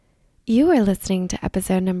You are listening to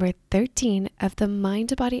episode number 13 of the Mind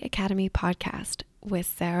to Body Academy podcast with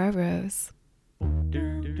Sarah Rose.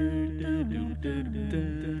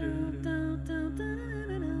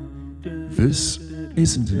 This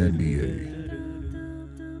isn't an MBA.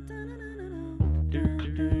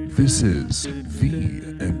 This is the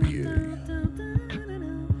MBA.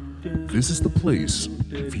 This is the place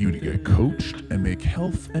for you to get coached and make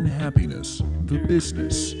health and happiness the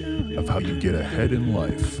business of how you get ahead in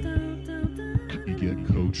life. You get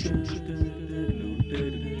coached.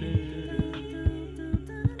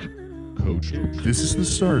 This is the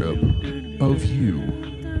startup of you.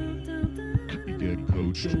 You get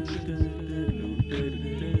coached.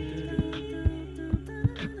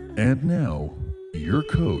 And now, your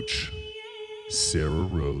coach, Sarah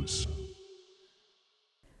Rose.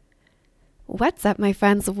 What's up, my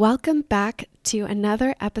friends? Welcome back to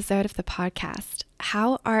another episode of the podcast.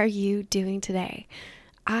 How are you doing today?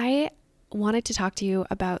 I wanted to talk to you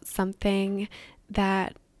about something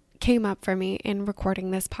that came up for me in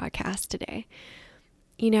recording this podcast today.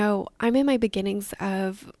 You know, I'm in my beginnings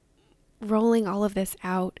of rolling all of this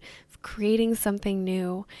out, creating something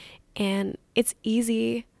new, and it's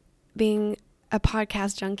easy being a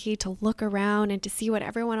podcast junkie to look around and to see what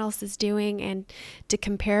everyone else is doing and to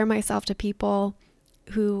compare myself to people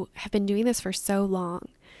who have been doing this for so long.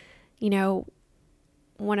 You know,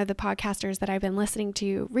 one of the podcasters that I've been listening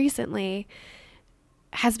to recently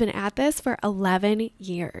has been at this for 11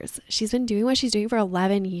 years. She's been doing what she's doing for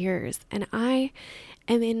 11 years. And I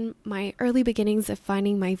am in my early beginnings of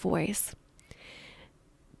finding my voice.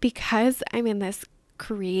 Because I'm in this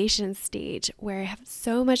creation stage where I have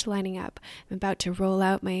so much lining up. I'm about to roll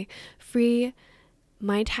out my free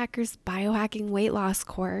Mind Hackers Biohacking Weight Loss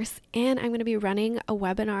course, and I'm going to be running a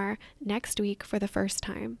webinar next week for the first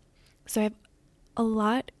time. So I have a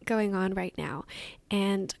lot going on right now.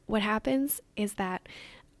 And what happens is that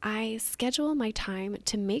I schedule my time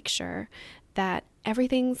to make sure that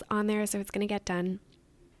everything's on there so it's going to get done.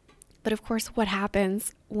 But of course, what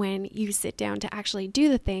happens when you sit down to actually do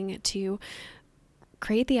the thing, to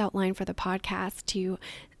create the outline for the podcast, to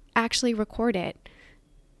actually record it,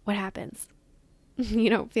 what happens? You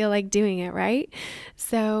don't feel like doing it, right?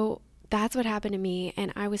 So that's what happened to me.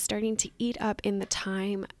 And I was starting to eat up in the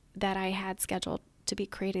time that I had scheduled to be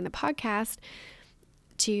creating the podcast,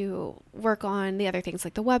 to work on the other things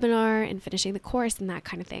like the webinar and finishing the course and that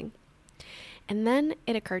kind of thing. And then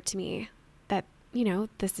it occurred to me that, you know,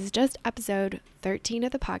 this is just episode 13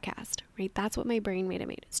 of the podcast, right? That's what my brain made it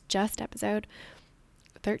made. It's just episode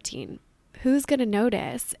 13. Who's going to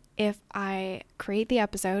notice if I create the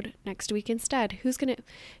episode next week instead?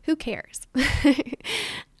 Who cares?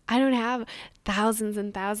 I don't have thousands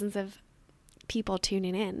and thousands of people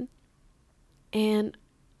tuning in. And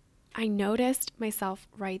I noticed myself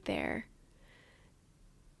right there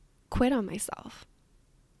quit on myself.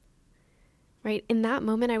 Right? In that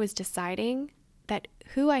moment, I was deciding that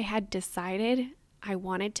who I had decided I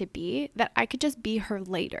wanted to be, that I could just be her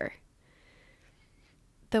later.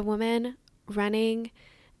 The woman running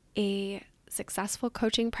a successful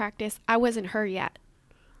coaching practice, I wasn't her yet.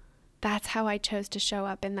 That's how I chose to show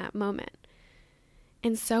up in that moment.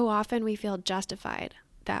 And so often we feel justified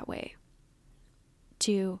that way,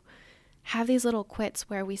 to have these little quits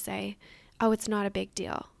where we say, oh, it's not a big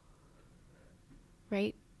deal,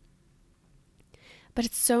 right? But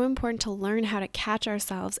it's so important to learn how to catch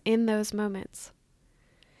ourselves in those moments.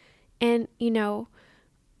 And, you know,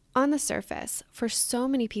 on the surface, for so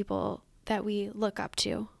many people that we look up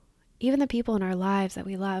to, even the people in our lives that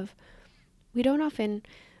we love, we don't often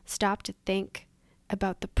stop to think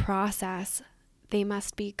about the process they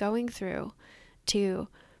must be going through to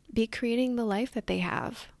be creating the life that they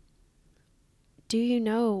have. Do you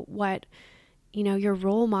know what, your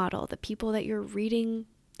role model, the people that you're reading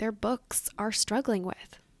their books are struggling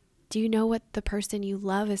with? Do you know what the person you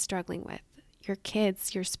love is struggling with? Your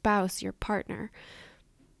kids, your spouse, your partner?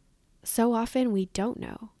 So often we don't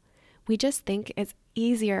know. We just think it's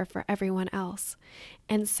easier for everyone else.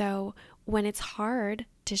 And so when it's hard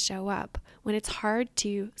to show up, when it's hard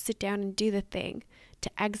to sit down and do the thing, to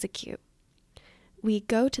execute, we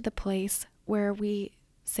go to the place where we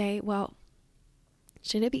say, well,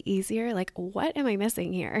 shouldn't it be easier? Like, what am I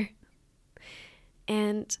missing here?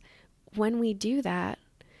 And when we do that,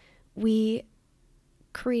 we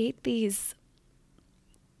create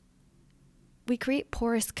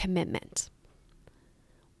porous commitment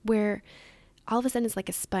where all of a sudden it's like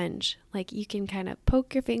a sponge. Like you can kind of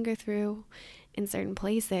poke your finger through in certain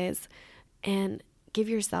places and give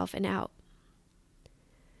yourself an out.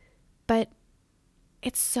 But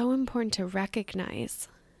it's so important to recognize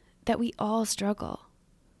that we all struggle.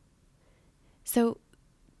 So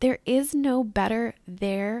there is no better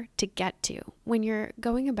there to get to. When you're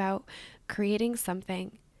going about creating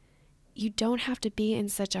something, you don't have to be in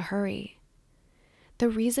such a hurry. The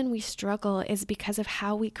reason we struggle is because of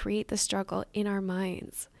how we create the struggle in our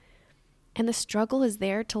minds. And the struggle is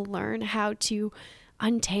there to learn how to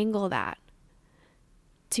untangle that,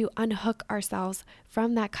 to unhook ourselves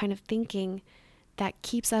from that kind of thinking that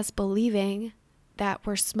keeps us believing that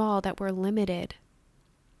we're small, that we're limited.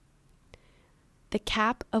 The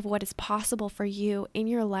cap of what is possible for you in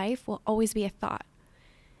your life will always be a thought.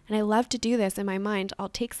 And I love to do this in my mind. I'll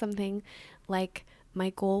take something like my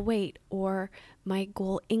goal weight or my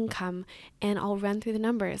goal income, and I'll run through the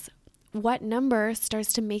numbers. What number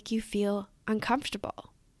starts to make you feel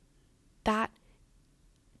uncomfortable? That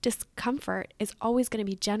discomfort is always going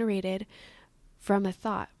to be generated from a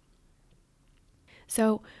thought.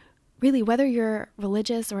 So really, whether you're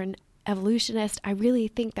religious or an evolutionist, I really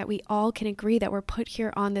think that we all can agree that we're put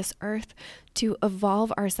here on this earth to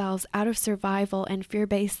evolve ourselves out of survival and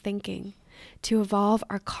fear-based thinking, to evolve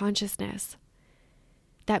our consciousness.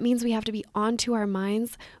 That means we have to be onto our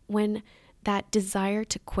minds when that desire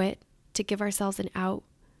to quit, to give ourselves an out,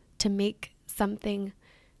 to make something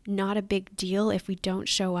not a big deal if we don't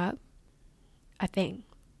show up, a thing.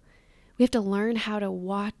 We have to learn how to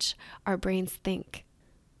watch our brains think.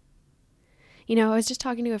 You know, I was just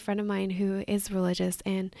talking to a friend of mine who is religious,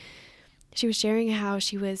 and she was sharing how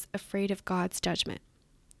she was afraid of God's judgment.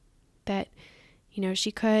 That, you know,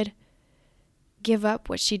 she could give up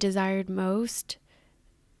what she desired most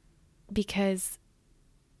because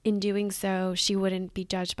in doing so, she wouldn't be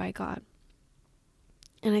judged by God.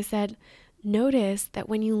 And I said, notice that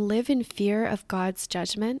when you live in fear of God's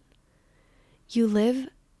judgment, you live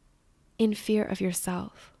in fear of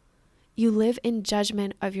yourself. You live in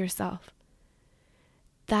judgment of yourself.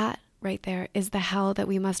 That right there is the hell that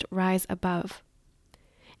we must rise above.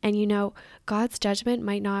 And you know, God's judgment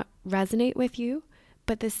might not resonate with you,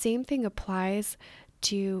 but the same thing applies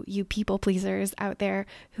to you people pleasers out there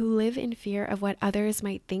who live in fear of what others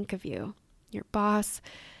might think of you. Your boss,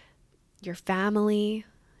 your family,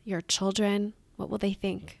 your children, what will they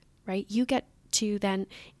think, right? You get to then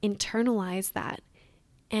internalize that.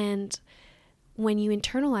 And when you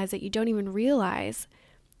internalize it, you don't even realize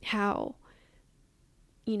how,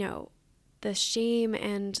 you know, the shame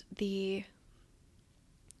and the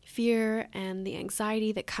fear and the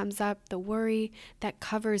anxiety that comes up, the worry that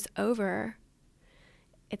covers over,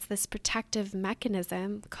 it's this protective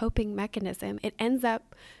mechanism, coping mechanism. It ends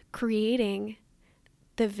up creating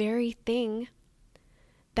the very thing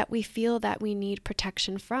that we feel that we need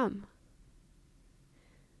protection from,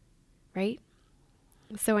 right?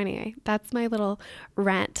 So anyway, that's my little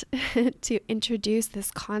rant to introduce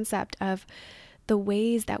this concept of the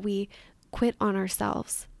ways that we quit on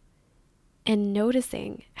ourselves and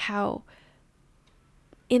noticing how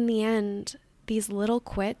in the end, these little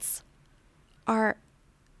quits are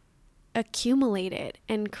accumulated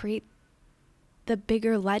and create the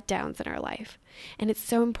bigger letdowns in our life. And it's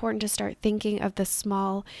so important to start thinking of the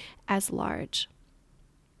small as large.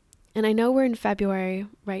 And I know we're in February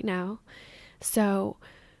right now, so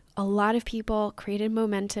a lot of people created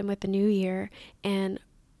momentum with the new year and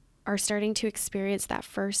are starting to experience that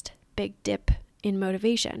first big dip in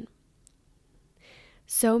motivation.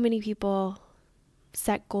 So many people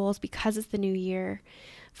set goals because it's the new year.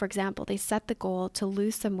 For example, they set the goal to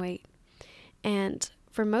lose some weight. And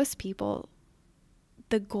for most people,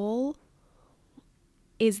 the goal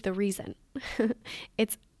is the reason.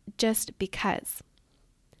 It's just because.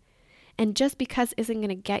 And just because isn't going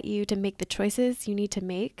to get you to make the choices you need to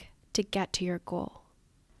make to get to your goal.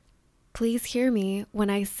 Please hear me when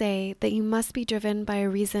I say that you must be driven by a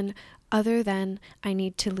reason other than I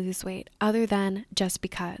need to lose weight, other than just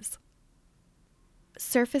because.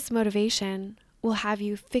 Surface motivation will have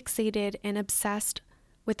you fixated and obsessed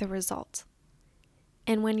with the result.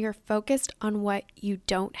 And when you're focused on what you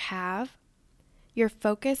don't have, you're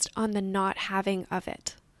focused on the not having of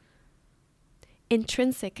it.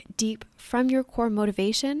 Intrinsic, deep from your core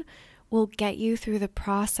motivation will get you through the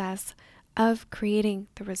process of creating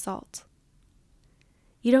the result.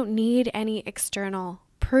 You don't need any external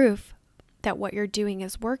proof that what you're doing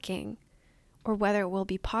is working or whether it will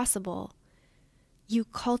be possible. You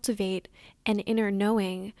cultivate an inner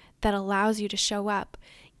knowing that allows you to show up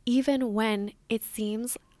even when it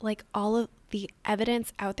seems like all of the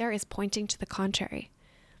evidence out there is pointing to the contrary.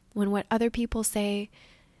 When what other people say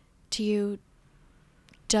to you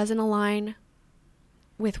doesn't align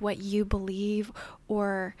with what you believe,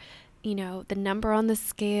 or, you know, the number on the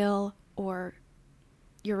scale, or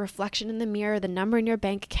your reflection in the mirror, the number in your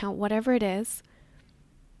bank account, whatever it is,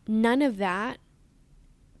 none of that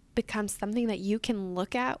becomes something that you can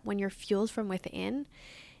look at when you're fueled from within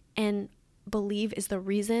and believe is the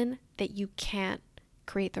reason that you can't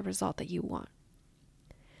create the result that you want.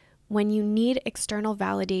 When you need external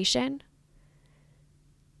validation,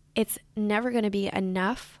 it's never going to be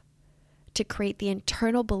enough to create the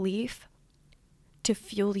internal belief to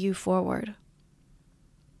fuel you forward.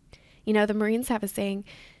 You know, the Marines have a saying,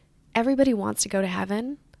 everybody wants to go to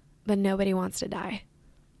heaven, but nobody wants to die.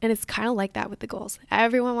 And it's kind of like that with the goals.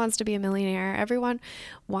 Everyone wants to be a millionaire. Everyone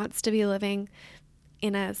wants to be living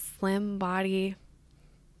in a slim body.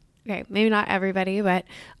 Okay, maybe not everybody, but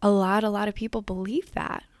a lot of people believe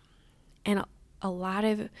that. And a lot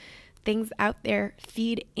of things out there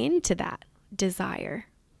feed into that desire.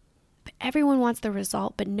 But everyone wants the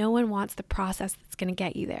result, but no one wants the process that's going to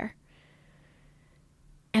get you there.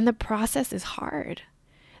 And the process is hard.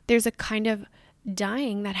 There's a kind of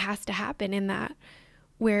dying that has to happen in that,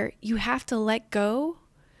 where you have to let go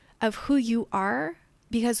of who you are,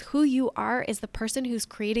 because who you are is the person who's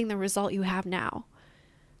creating the result you have now.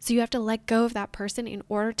 So you have to let go of that person in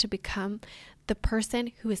order to become the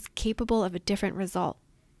person who is capable of a different result.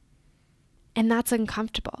 And that's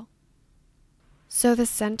uncomfortable. So the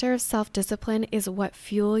center of self-discipline is what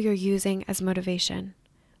fuel you're using as motivation.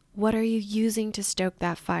 What are you using to stoke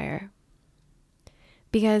that fire?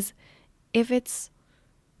 Because if it's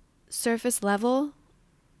surface level,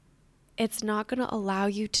 it's not going to allow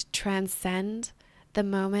you to transcend the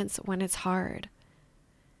moments when it's hard.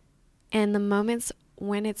 And the moments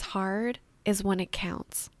when it's hard is when it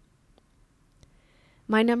counts.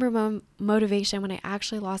 My number one motivation when I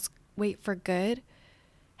actually lost weight for good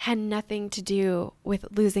had nothing to do with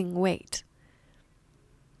losing weight.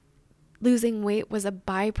 Losing weight was a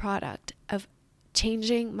byproduct of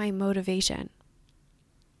changing my motivation.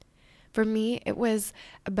 For me, it was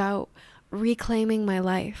about reclaiming my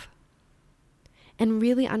life and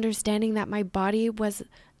really understanding that my body was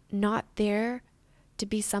not there to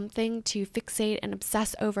be something to fixate and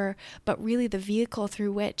obsess over, but really the vehicle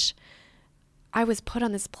through which I was put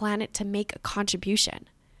on this planet to make a contribution.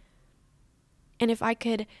 And if I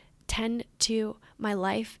could tend to my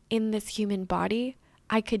life in this human body,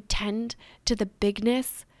 I could tend to the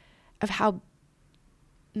bigness of how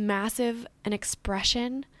massive an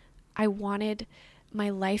expression I wanted my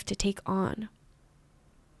life to take on.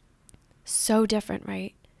 So different,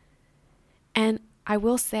 right? And I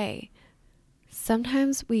will say,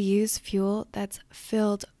 sometimes we use fuel that's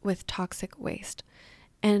filled with toxic waste,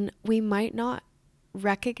 and we might not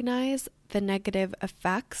recognize the negative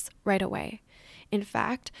effects right away. In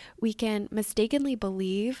fact, we can mistakenly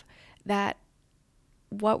believe that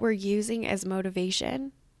what we're using as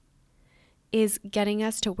motivation is getting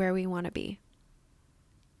us to where we want to be,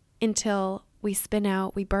 until we spin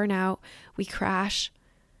out, we burn out, we crash.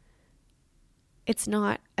 It's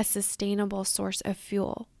not a sustainable source of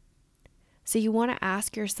fuel. So you want to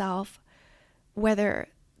ask yourself whether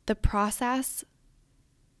the process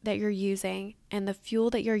that you're using and the fuel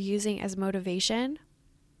that you're using as motivation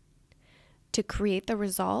to create the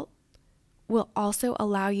result will also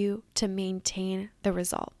allow you to maintain the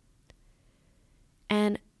result.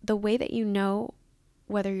 And the way that you know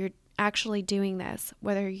whether you're actually doing this,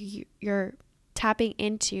 whether you're tapping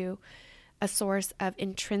into a source of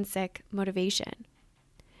intrinsic motivation,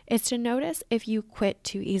 is to notice if you quit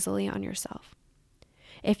too easily on yourself.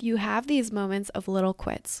 If you have these moments of little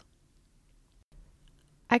quits.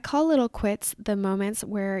 I call little quits the moments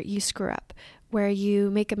where you screw up, where you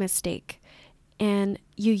make a mistake, and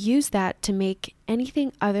you use that to make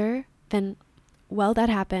anything other than, well, that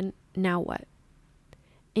happened, now what?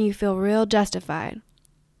 And you feel real justified.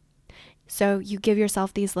 So you give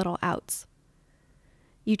yourself these little outs.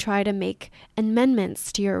 You try to make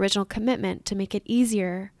amendments to your original commitment to make it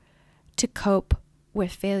easier to cope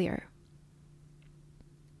with failure.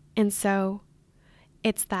 And so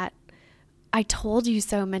it's that I told you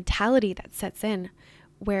so mentality that sets in,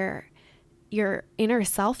 where your inner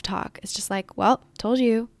self-talk is just like, well, told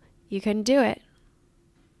you, you couldn't do it.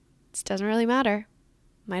 It doesn't really matter.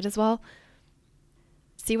 Might as well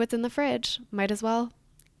see what's in the fridge. Might as well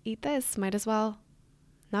eat this. Might as well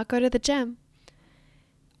not go to the gym.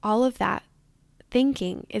 All of that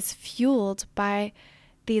thinking is fueled by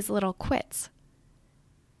these little quits.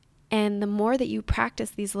 And the more that you practice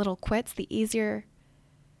these little quits, the easier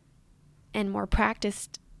and more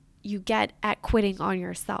practiced you get at quitting on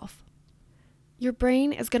yourself. Your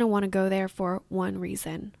brain is going to want to go there for one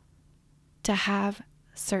reason: to have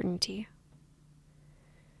certainty.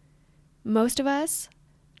 Most of us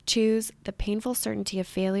choose the painful certainty of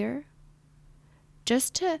failure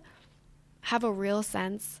just to have a real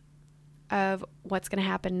sense of what's going to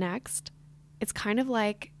happen next, it's kind of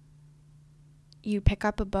like you pick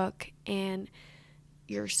up a book and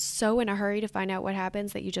you're so in a hurry to find out what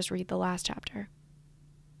happens that you just read the last chapter.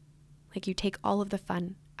 Like you take all of the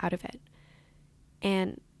fun out of it.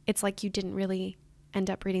 And it's like you didn't really end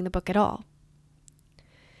up reading the book at all.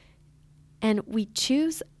 And we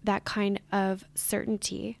choose that kind of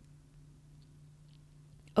certainty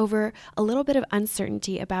over a little bit of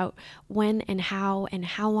uncertainty about when and how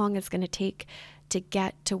long it's going to take to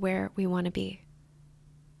get to where we want to be.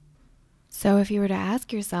 So if you were to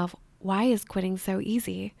ask yourself, why is quitting so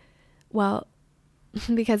easy? Well,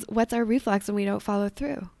 because what's our reflex when we don't follow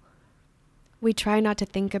through? We try not to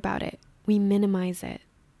think about it. We minimize it.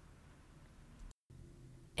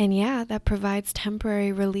 And yeah, that provides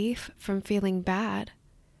temporary relief from feeling bad,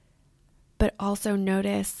 but also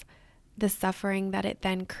notice the suffering that it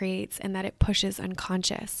then creates and that it pushes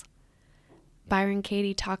unconscious. Byron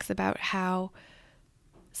Katie talks about how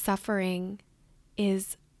suffering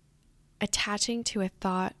is attaching to a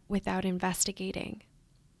thought without investigating.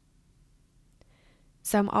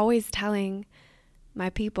 So I'm always telling my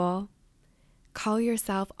people, call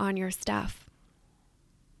yourself on your stuff.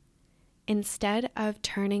 Instead of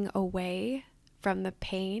turning away from the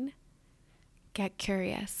pain, get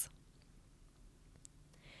curious.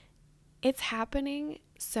 It's happening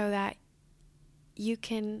so that you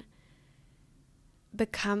can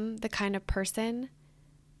become the kind of person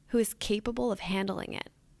who is capable of handling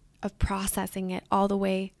it, of processing it all the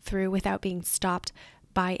way through without being stopped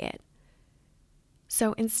by it.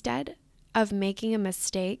 So instead of making a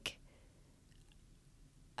mistake,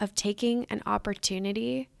 of taking an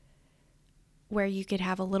opportunity where you could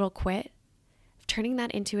have a little quit, turning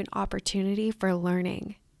that into an opportunity for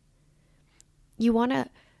learning. You want to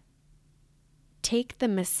take the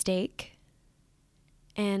mistake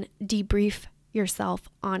and debrief yourself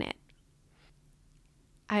on it.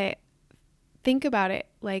 I think about it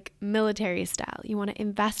like military style. You want to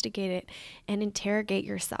investigate it and interrogate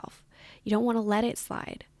yourself. You don't want to let it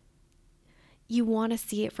slide. You want to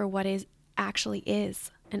see it for what it actually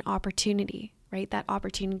is, an opportunity, right? That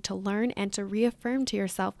opportunity to learn and to reaffirm to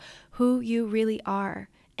yourself who you really are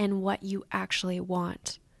and what you actually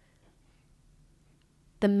want.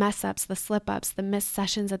 The mess ups, the slip ups, the missed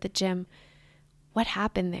sessions at the gym, what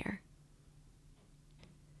happened there?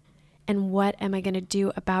 And what am I going to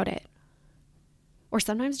do about it? Or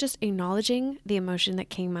sometimes just acknowledging the emotion that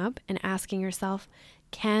came up and asking yourself,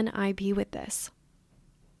 can I be with this?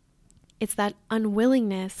 It's that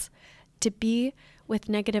unwillingness to be with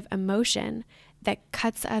negative emotion that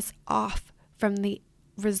cuts us off from the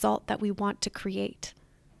result that we want to create.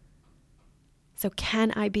 So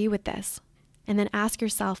can I be with this? And then ask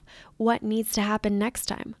yourself, what needs to happen next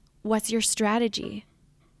time? What's your strategy?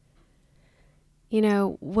 You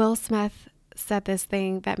know, Will Smith said this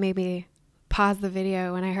thing that made me pause the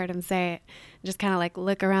video when I heard him say it. Just kind of like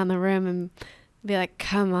look around the room and be like,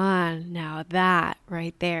 come on, now that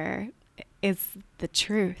right there is the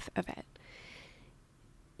truth of it.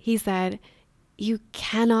 He said, you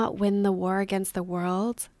cannot win the war against the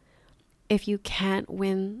world if you can't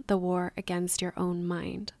win the war against your own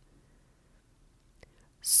mind.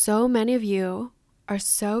 So many of you are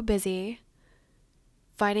so busy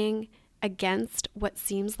fighting against what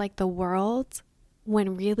seems like the world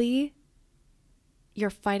when really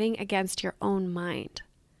you're fighting against your own mind.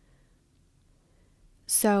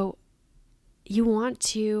 So you want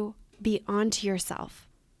to be onto yourself.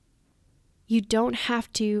 You don't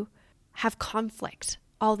have to have conflict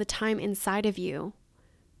all the time inside of you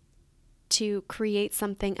to create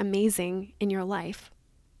something amazing in your life.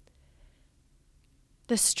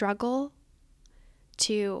 The struggle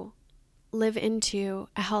to live into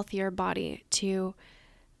a healthier body, to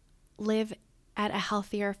live at a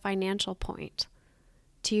healthier financial point,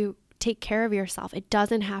 to take care of yourself, it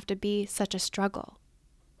doesn't have to be such a struggle.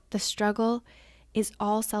 The struggle is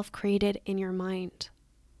all self-created in your mind.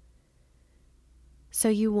 So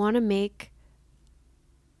you want to make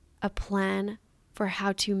a plan for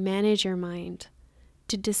how to manage your mind,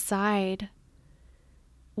 to decide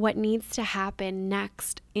what needs to happen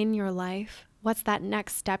next in your life. What's that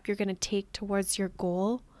next step you're going to take towards your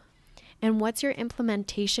goal? And what's your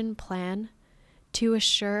implementation plan to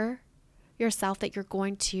assure yourself that you're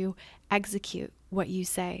going to execute what you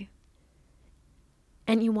say?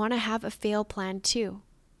 And you want to have a fail plan too.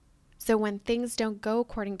 So when things don't go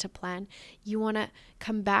according to plan, you want to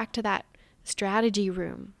come back to that strategy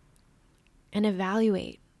room and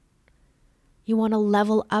evaluate. You want to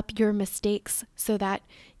level up your mistakes so that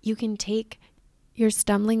you can take your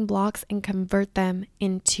stumbling blocks and convert them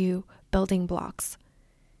into building blocks.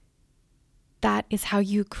 That is how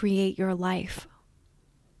you create your life.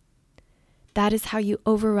 That is how you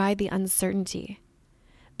override the uncertainty,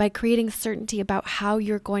 by creating certainty about how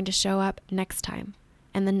you're going to show up next time,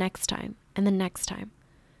 and the next time, and the next time.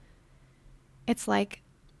 It's like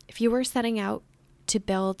if you were setting out to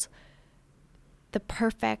build the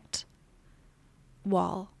perfect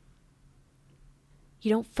wall.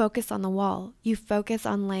 You don't focus on the wall. You focus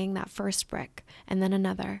on laying that first brick, and then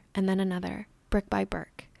another, brick by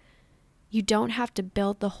brick. You don't have to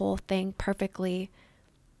build the whole thing perfectly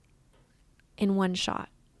in one shot.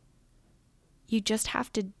 You just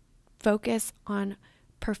have to focus on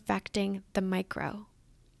perfecting the micro.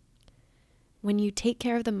 When you take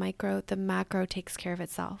care of the micro, the macro takes care of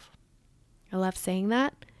itself. I love saying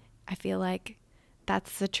that. I feel like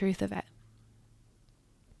that's the truth of it.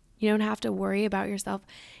 You don't have to worry about yourself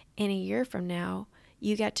in a year from now.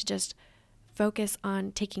 You get to just focus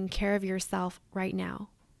on taking care of yourself right now.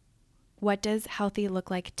 What does healthy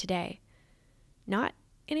look like today? Not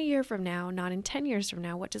in a year from now, not in 10 years from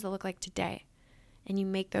now. What does it look like today? And you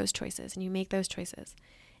make those choices, and you make those choices.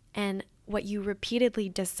 And what you repeatedly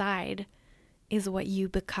decide is what you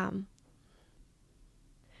become.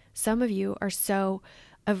 Some of you are so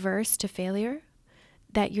averse to failure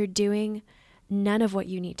that you're doing none of what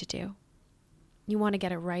you need to do. You want to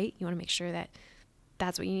get it right. You want to make sure that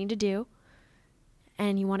that's what you need to do.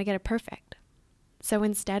 And you want to get it perfect. So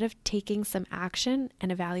instead of taking some action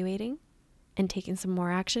and evaluating, and taking some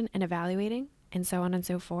more action and evaluating, and so on and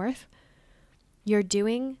so forth, you're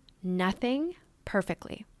doing nothing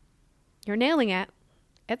perfectly. You're nailing it.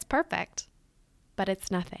 It's perfect, but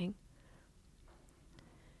it's nothing.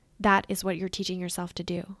 That is what you're teaching yourself to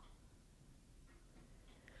do.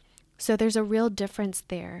 So there's a real difference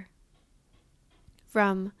there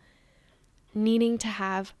from needing to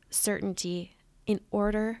have certainty in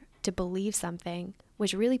order to believe something,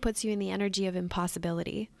 which really puts you in the energy of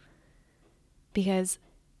impossibility, because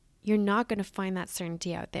you're not going to find that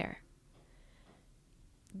certainty out there.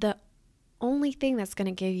 The only thing that's going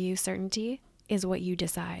to give you certainty is what you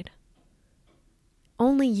decide.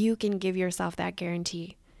 Only you can give yourself that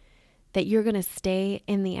guarantee that you're going to stay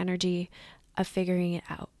in the energy of figuring it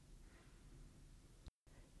out.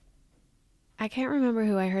 I can't remember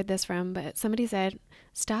who I heard this from, but somebody said,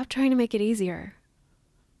 stop trying to make it easier.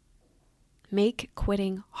 Make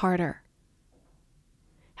quitting harder.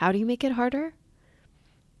 How do you make it harder?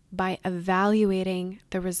 By evaluating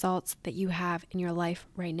the results that you have in your life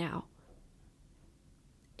right now.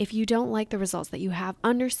 If you don't like the results that you have,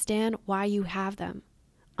 understand why you have them.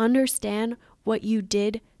 Understand what you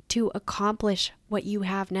did to accomplish what you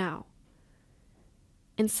have now.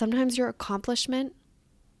 And sometimes your accomplishment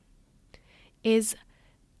is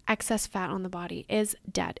excess fat on the body, is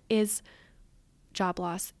debt, is job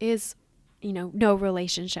loss, is, no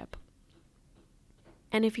relationship.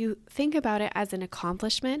 And if you think about it as an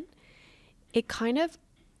accomplishment, it kind of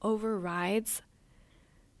overrides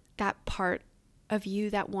that part of you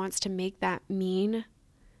that wants to make that mean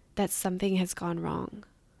that something has gone wrong.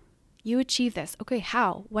 You achieve this. Okay,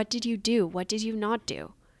 how? What did you do? What did you not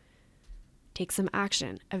do? Take some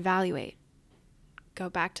action. Evaluate. Go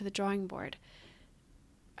back to the drawing board.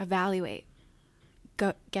 Evaluate.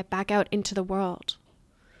 Get back out into the world.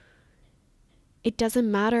 It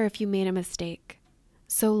doesn't matter if you made a mistake,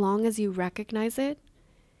 so long as you recognize it,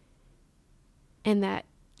 and that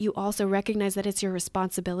you also recognize that it's your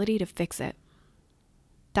responsibility to fix it.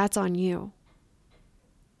 That's on you.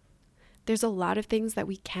 There's a lot of things that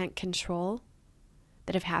we can't control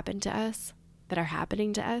that have happened to us, that are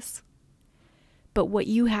happening to us. But what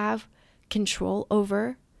you have control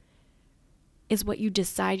over is what you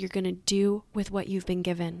decide you're going to do with what you've been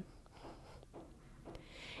given.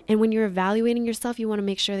 And when you're evaluating yourself, you want to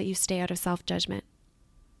make sure that you stay out of self-judgment.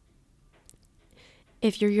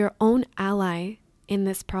 If you're your own ally in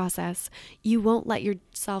this process, you won't let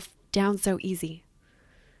yourself down so easy.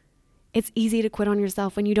 It's easy to quit on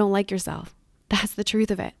yourself when you don't like yourself. That's the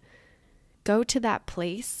truth of it. Go to that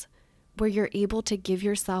place where you're able to give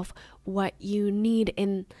yourself what you need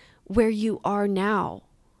in where you are now.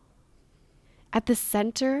 At the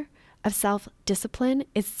center of self-discipline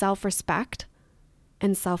is self-respect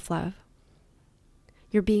and self-love.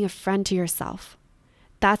 You're being a friend to yourself.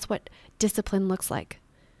 That's what discipline looks like.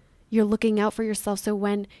 You're looking out for yourself. So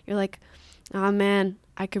when you're like, oh man,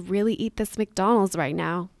 I could really eat this McDonald's right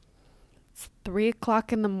now. It's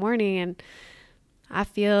 3:00 in the morning and I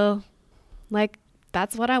feel like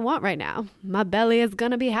that's what I want right now. My belly is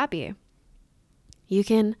going to be happy. You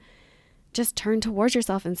can just turn towards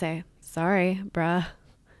yourself and say, sorry, bruh,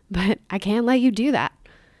 but I can't let you do that.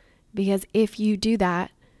 Because if you do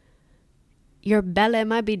that, your belly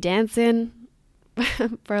might be dancing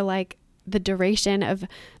for like the duration of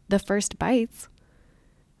the first bites.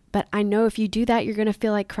 But I know if you do that, you're going to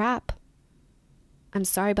feel like crap. I'm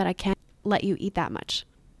sorry, but I can't let you eat that much.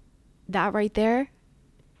 That right there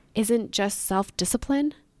isn't just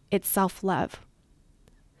self-discipline, it's self-love.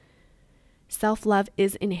 Self-love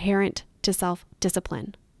is inherent to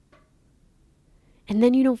self-discipline. And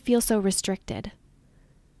then you don't feel so restricted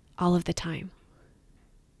all of the time.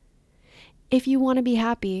 If you want to be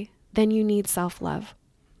happy, then you need self-love,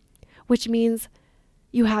 which means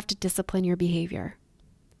you have to discipline your behavior.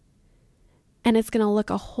 And it's going to look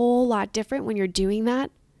a whole lot different when you're doing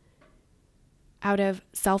that out of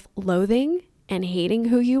self-loathing and hating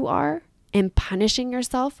who you are and punishing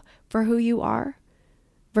yourself for who you are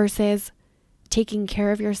versus taking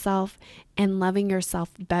care of yourself and loving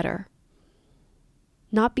yourself better.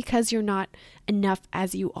 Not because you're not enough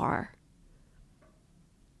as you are.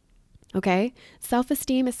 Okay?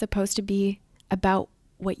 Self-esteem is supposed to be about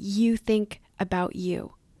what you think about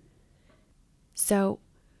you. So,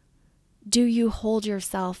 do you hold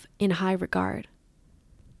yourself in high regard?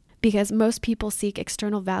 Because most people seek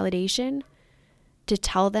external validation to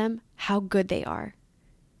tell them how good they are.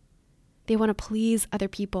 They want to please other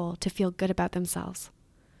people to feel good about themselves.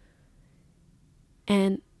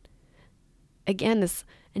 And again, this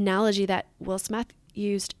analogy that Will Smith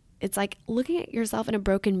used, it's like looking at yourself in a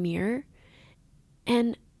broken mirror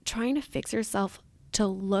and trying to fix yourself to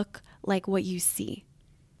look like what you see.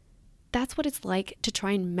 That's what it's like to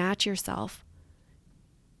try and match yourself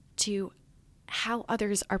to how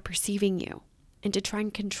others are perceiving you and to try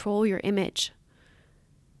and control your image.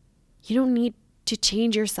 You don't need to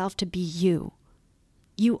change yourself to be you.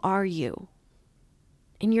 You are you.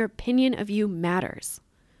 And your opinion of you matters.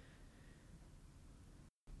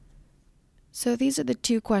 So these are the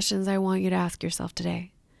two questions I want you to ask yourself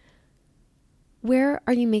today. Where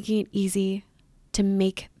are you making it easy to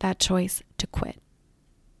make that choice to quit?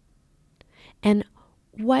 And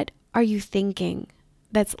what are you thinking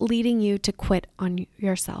that's leading you to quit on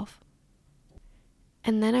yourself?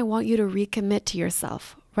 And then I want you to recommit to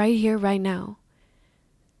yourself right here, right now.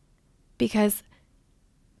 Because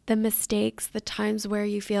the mistakes, the times where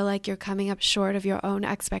you feel like you're coming up short of your own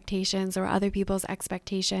expectations or other people's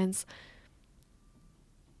expectations,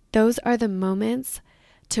 those are the moments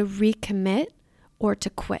to recommit or to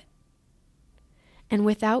quit. And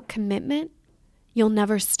without commitment, you'll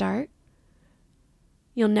never start.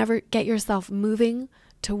 You'll never get yourself moving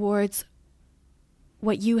towards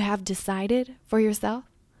what you have decided for yourself.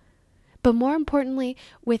 But more importantly,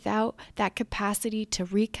 without that capacity to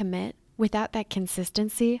recommit, without that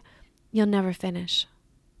consistency, you'll never finish.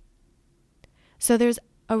 So there's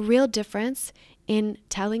a real difference in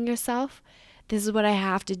telling yourself, this is what I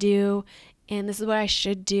have to do, and this is what I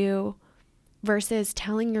should do, versus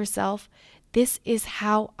telling yourself, this is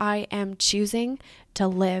how I am choosing to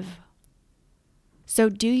live. So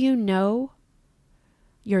do you know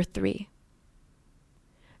your 3?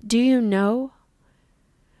 Do you know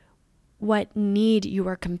what need you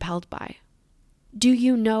are compelled by? Do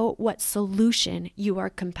you know what solution you are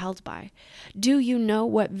compelled by? Do you know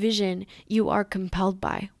what vision you are compelled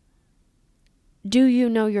by? Do you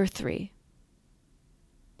know your 3?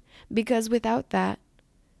 Because without that,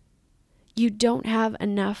 you don't have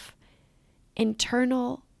enough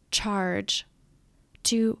internal charge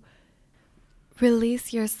to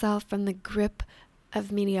release yourself from the grip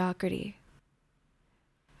of mediocrity.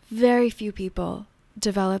 Very few people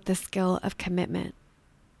develop the skill of commitment.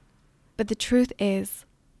 But the truth is,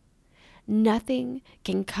 nothing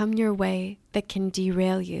can come your way that can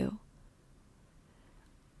derail you.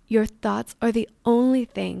 Your thoughts are the only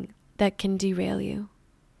thing that can derail you.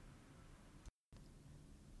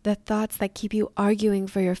 The thoughts that keep you arguing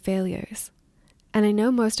for your failures. And I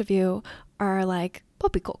know most of you are like,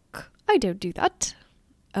 poppycock, I don't do that.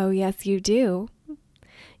 Oh, yes, you do.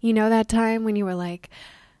 You know that time when you were like,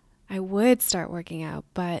 I would start working out,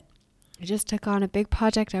 but I just took on a big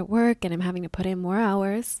project at work and I'm having to put in more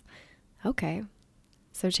hours. Okay,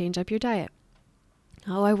 so change up your diet.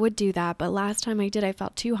 Oh, I would do that, but last time I did, I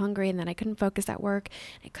felt too hungry and then I couldn't focus at work.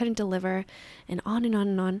 I couldn't deliver, and on and on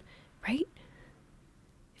and on, right?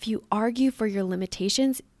 If you argue for your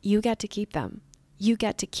limitations, you get to keep them. You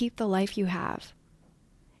get to keep the life you have.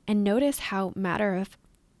 And notice how matter of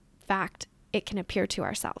fact it can appear to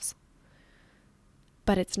ourselves.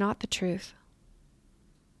 But it's not the truth.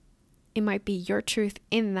 It might be your truth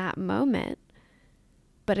in that moment,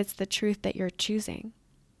 but it's the truth that you're choosing.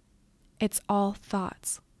 It's all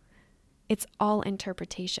thoughts. It's all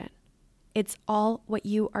interpretation. It's all what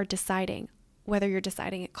you are deciding, whether you're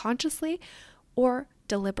deciding it consciously or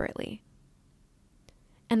deliberately.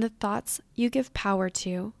 And the thoughts you give power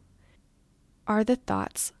to are the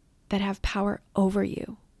thoughts that have power over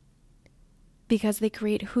you, because they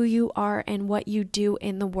create who you are and what you do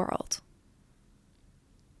in the world.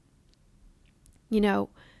 You know,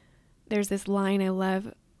 there's this line I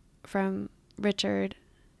love from Richard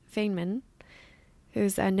Feynman,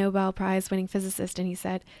 who's a Nobel Prize winning physicist, and he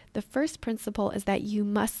said, "The first principle is that you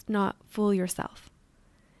must not fool yourself,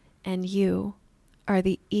 and you are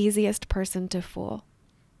the easiest person to fool."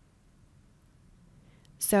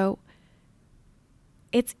 So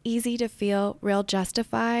it's easy to feel real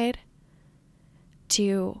justified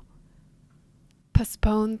to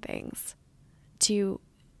postpone things, to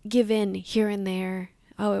give in here and there.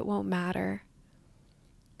 Oh, it won't matter.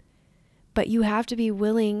 But you have to be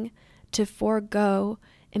willing to forego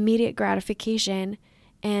immediate gratification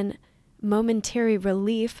and momentary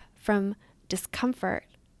relief from discomfort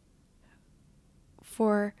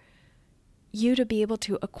for you to be able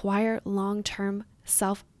to acquire long-term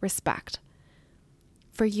self-respect,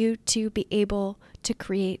 for you to be able to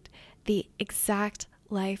create the exact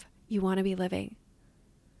life you want to be living.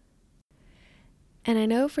 And I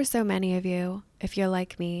know for so many of you, if you're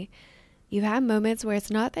like me, you've had moments where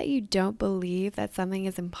it's not that you don't believe that something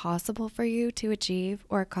is impossible for you to achieve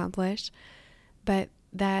or accomplish, but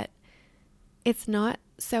that it's not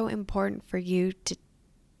so important for you to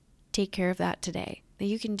take care of that today, that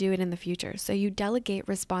you can do it in the future. So you delegate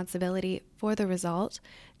responsibility for the result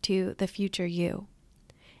to the future you.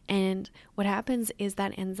 And what happens is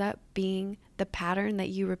that ends up being the pattern that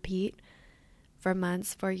you repeat for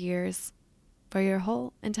months, for years, for your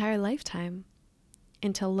whole entire lifetime,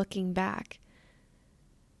 until looking back,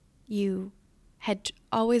 you had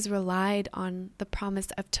always relied on the promise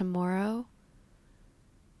of tomorrow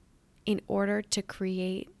in order to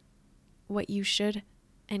create what you should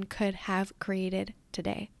and could have created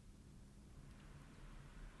today.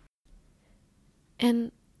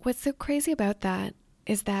 And what's so crazy about that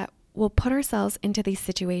is that we'll put ourselves into these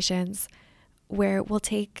situations where we'll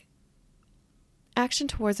take action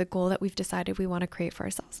towards a goal that we've decided we want to create for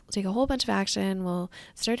ourselves. We'll take a whole bunch of action. We'll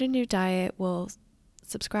start a new diet. We'll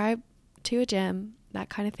subscribe to a gym, that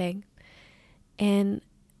kind of thing. And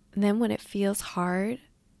then when it feels hard,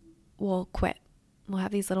 we'll quit. We'll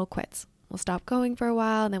have these little quits. We'll stop going for a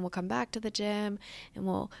while, and then we'll come back to the gym, and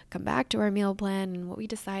we'll come back to our meal plan and what we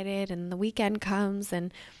decided, and the weekend comes,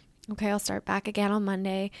 and okay, I'll start back again on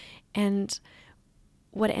Monday. And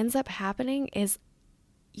what ends up happening is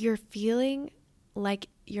you're feeling like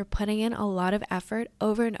you're putting in a lot of effort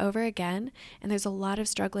over and over again, and there's a lot of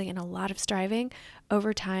struggling and a lot of striving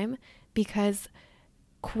over time, because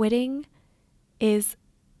quitting is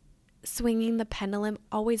swinging the pendulum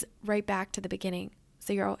always right back to the beginning.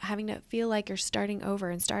 So you're having to feel like you're starting over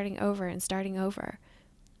and starting over and starting over.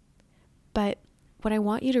 But what I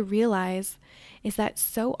want you to realize is that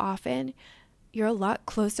so often you're a lot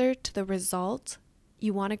closer to the result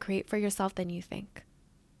you want to create for yourself than you think.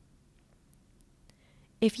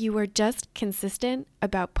 If you were just consistent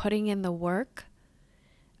about putting in the work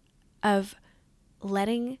of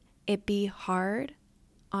letting it be hard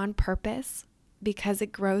on purpose, because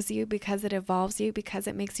it grows you, because it evolves you, because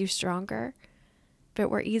it makes you stronger. If it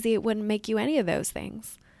were easy, it wouldn't make you any of those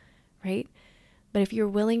things, right? But if you're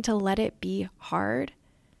willing to let it be hard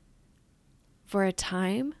for a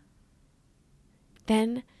time,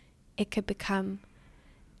 then it could become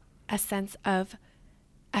a sense of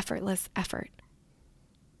effortless effort,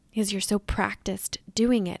 because you're so practiced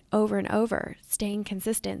doing it over and over, staying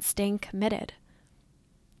consistent, staying committed.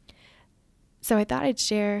 So I thought I'd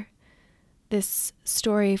share this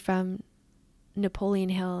story from Napoleon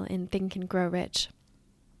Hill in Think and Grow Rich,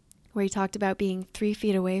 where he talked about being 3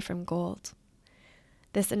 feet away from gold.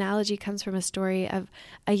 This analogy comes from a story of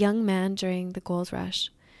a young man during the gold rush.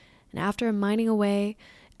 And after mining away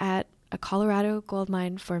at a Colorado gold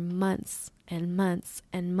mine for months and months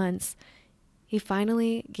and months, he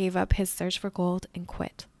finally gave up his search for gold and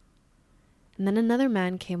quit. And then another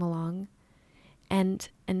man came along, and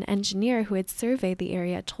an engineer who had surveyed the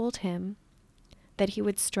area told him that he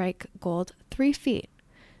would strike gold 3 feet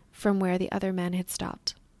from where the other man had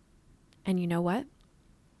stopped. And you know what?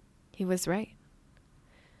 He was right.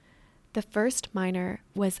 The first miner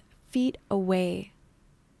was feet away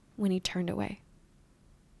when he turned away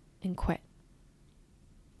and quit.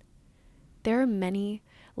 There are many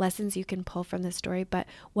lessons you can pull from this story, but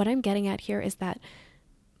what I'm getting at here is that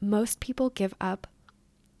most people give up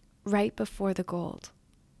right before the gold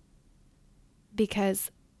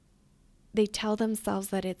because they tell themselves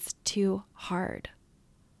that it's too hard.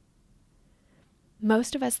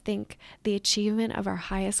 Most of us think the achievement of our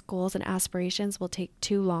highest goals and aspirations will take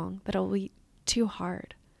too long, that it will be too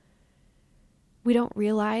hard. We don't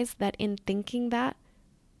realize that in thinking that,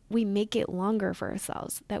 we make it longer for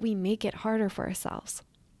ourselves, that we make it harder for ourselves.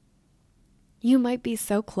 You might be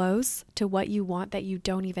so close to what you want that you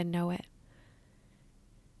don't even know it.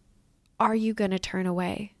 Are you going to turn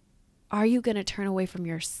away? Are you going to turn away from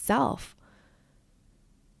yourself?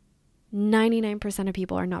 99% of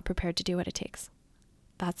people are not prepared to do what it takes.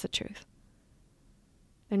 That's the truth.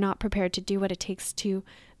 They're not prepared to do what it takes to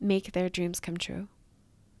make their dreams come true.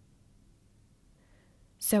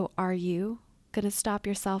 So are you going to stop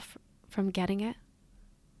yourself from getting it?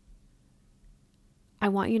 I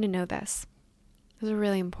want you to know this. This is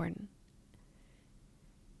really important.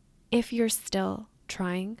 If you're still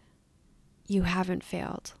trying, you haven't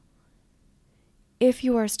failed. If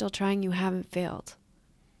you are still trying, you haven't failed.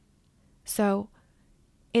 So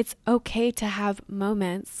it's okay to have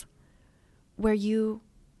moments where you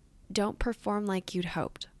don't perform like you'd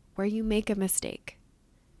hoped, where you make a mistake.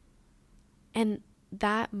 And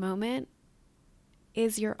that moment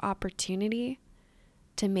is your opportunity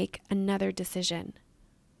to make another decision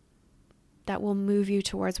that will move you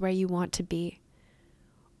towards where you want to be.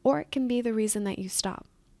 Or it can be the reason that you stop.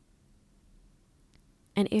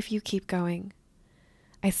 And if you keep going,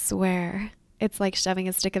 I swear, it's like shoving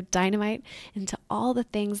a stick of dynamite into all the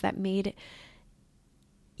things that made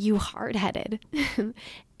you hard-headed.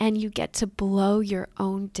 And you get to blow your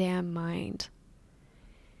own damn mind.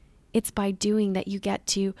 It's by doing that you get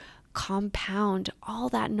to compound all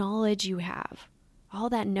that knowledge you have, all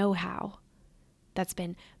that know-how that's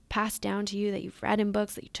been passed down to you, that you've read in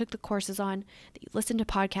books, that you took the courses on, that you listened to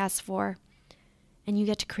podcasts for, and you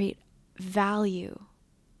get to create value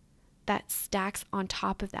that stacks on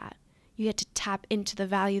top of that. You get to tap into the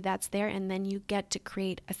value that's there, and then you get to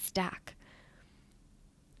create a stack.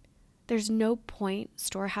 There's no point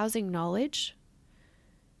storehousing knowledge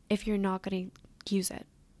if you're not going to use it.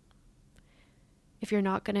 If you're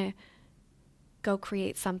not going to go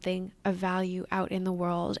create something of value out in the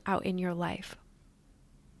world, out in your life.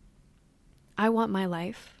 I want my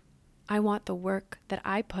life, I want the work that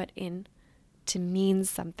I put in to mean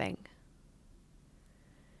something.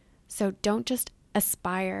 So don't just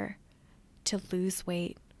aspire to lose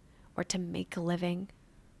weight or to make a living.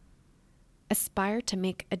 Aspire to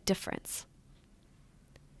make a difference.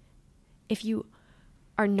 If you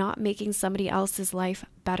are not making somebody else's life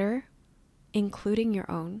better, including your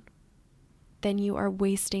own, then you are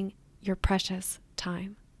wasting your precious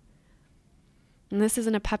time. And this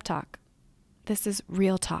isn't a pep talk. This is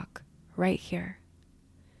real talk right here.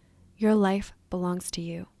 Your life belongs to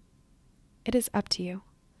you. It is up to you.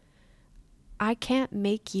 I can't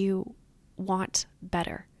make you want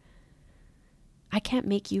better. I can't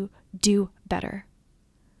make you do better.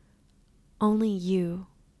 Only you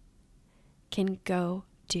can go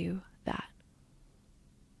do that.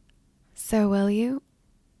 So will you?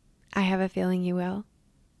 I have a feeling you will.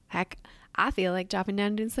 Heck, I feel like dropping down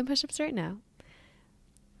and doing some push-ups right now.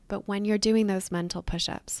 But when you're doing those mental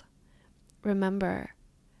push-ups, remember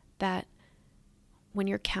that when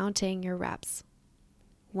you're counting your reps,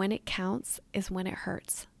 when it counts is when it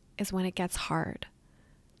hurts, is when it gets hard.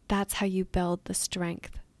 That's how you build the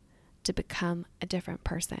strength to become a different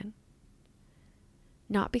person.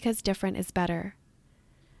 Not because different is better,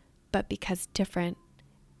 but because different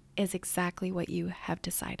is exactly what you have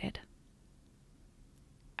decided.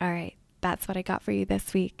 All right, that's what I got for you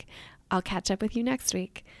this week. I'll catch up with you next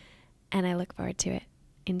week, and I look forward to it.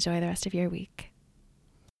 Enjoy the rest of your week.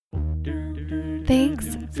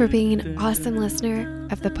 Thanks for being an awesome listener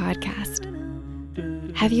of the podcast.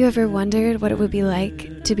 Have you ever wondered what it would be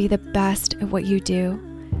like to be the best at what you do?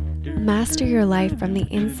 Master your life from the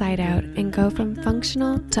inside out and go from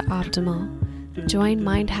functional to optimal. Join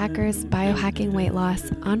Mind Hackers Biohacking Weight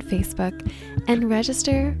Loss on Facebook and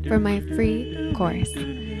register for my free course.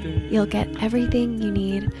 You'll get everything you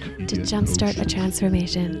need to jumpstart a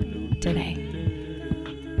transformation today.